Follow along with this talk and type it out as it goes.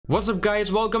What's up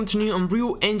guys, welcome to new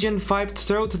Unreal Engine 5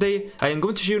 tutorial. Today I am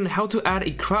going to show you how to add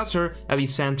a crosshair at the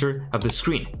center of the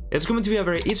screen. It's going to be a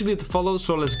very easy video to follow,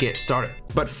 so let's get started.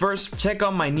 But first, check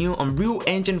out my new Unreal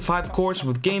Engine 5 course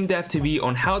with Game Dev TV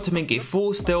on how to make a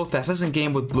full stealth assassin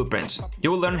game with blueprints.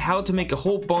 You will learn how to make a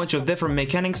whole bunch of different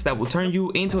mechanics that will turn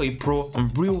you into a pro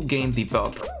Unreal game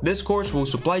developer. This course will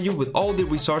supply you with all the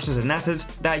resources and assets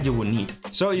that you will need.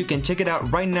 So you can check it out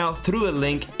right now through the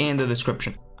link in the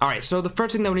description. Alright, so the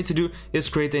first thing that we need to do is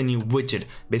create a new widget.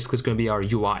 Basically, it's going to be our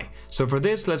UI. So for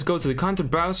this, let's go to the content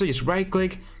browser, just right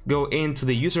click, go into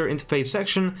the user interface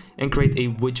section and create a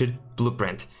widget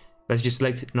blueprint. Let's just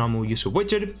select normal user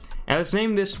widget and let's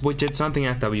name this widget something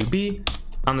as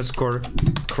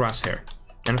WB_crosshair.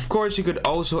 And of course, you could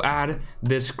also add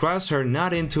this crosshair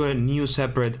not into a new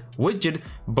separate widget,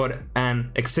 but an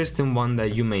existing one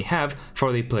that you may have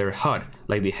for the player HUD,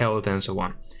 like the health and so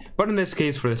on. But in this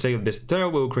case, for the sake of this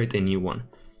tutorial, we'll create a new one.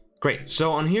 Great,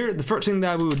 so on here, the first thing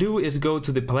that we will do is go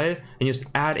to the palette and just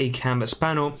add a canvas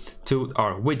panel to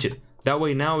our widget. That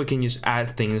way now we can just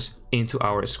add things into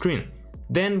our screen.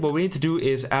 Then what we need to do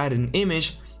is add an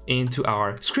image into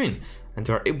our screen,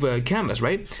 into our canvas,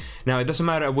 right? Now it doesn't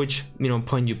matter at which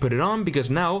point you put it on, because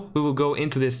now we will go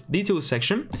into this details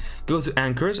section, go to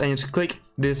anchors and just click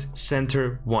this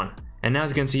center one. And now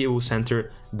as you can see, it will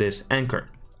center this anchor.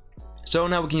 So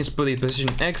now we can just put the position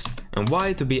X and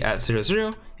Y to be at 0,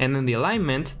 0, and then the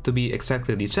alignment to be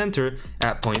exactly the center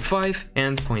at 0.5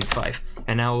 and 0.5.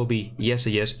 And now it will be yes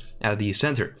and yes at the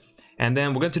center. And then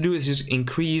what we're going to do is just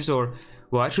increase, or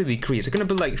well, actually decrease. It's going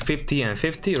to be like 50 and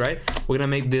 50, right? We're going to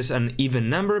make this an even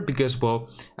number because, well,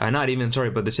 not even, sorry,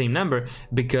 but the same number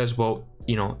because, well,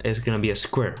 it's going to be a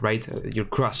square, right? Your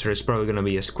crosshair is probably going to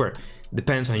be a square.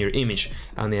 Depends on your image,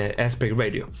 on the aspect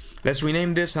ratio. Let's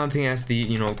rename this something as the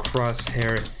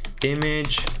crosshair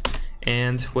image.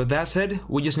 And with that said,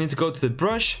 we just need to go to the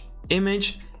brush,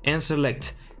 image, and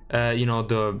select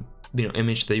the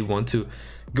image that you want to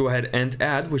go ahead and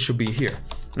add, which should be here.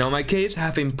 Now in my case, I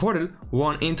have imported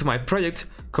one into my project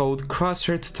called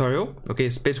Crosshair tutorial. Okay,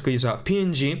 it's basically just a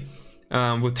PNG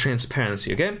with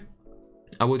transparency. Okay,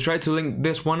 I will try to link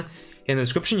this one in the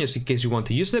description just in case you want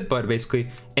to use it, but basically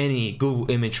any Google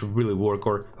image will really work,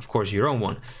 or of course your own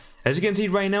one. As you can see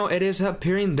right now, it is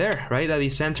appearing there, right at the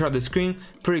center of the screen.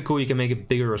 Pretty cool. You can make it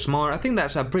bigger or smaller. I think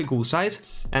that's a pretty cool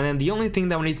size. And then the only thing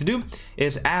that we need to do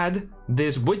is add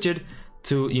this widget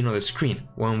to the screen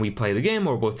when we play the game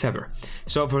or whatever.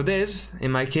 So for this,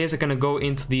 in my case, I'm gonna go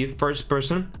into the first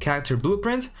person character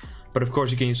blueprint, but of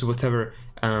course you can use whatever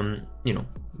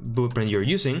blueprint you're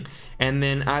using. And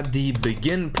then at the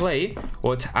begin play,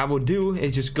 what I will do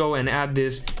is just go and add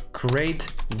this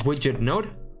create widget node,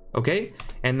 okay,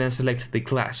 and then select the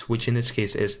class, which in this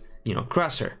case is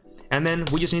crosshair. And then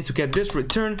we just need to get this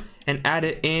return and add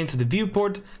it into the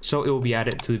viewport so it will be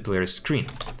added to the player's screen.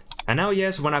 And now,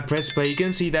 yes, when I press play, you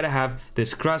can see that I have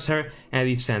this crosshair at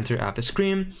the center of the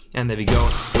screen, and there we go.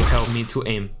 It will help me to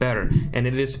aim better, and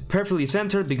it is perfectly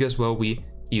centered because, well, we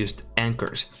used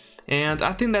anchors. And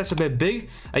I think that's a bit big,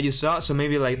 as you saw, so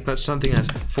maybe like that's something as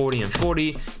 40 and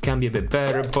 40 can be a bit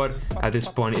better, but at this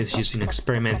point it's just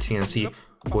experimenting and see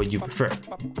what you prefer.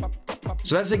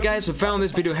 So that's it guys, if you found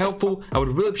this video helpful, I would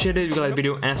really appreciate it if you like the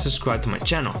video and subscribe to my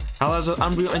channel. I also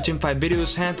have Unreal Engine 5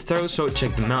 videos and tutorials, so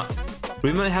check them out.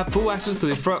 Remember to have full access to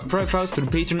the profiles to the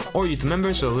Patreon or YouTube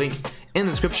members, so the link in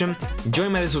the description.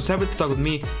 Join my Discord server to talk with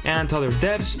me and other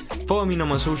devs. Follow me on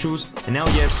my socials. And now,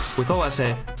 yes, with all I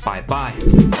said, bye bye.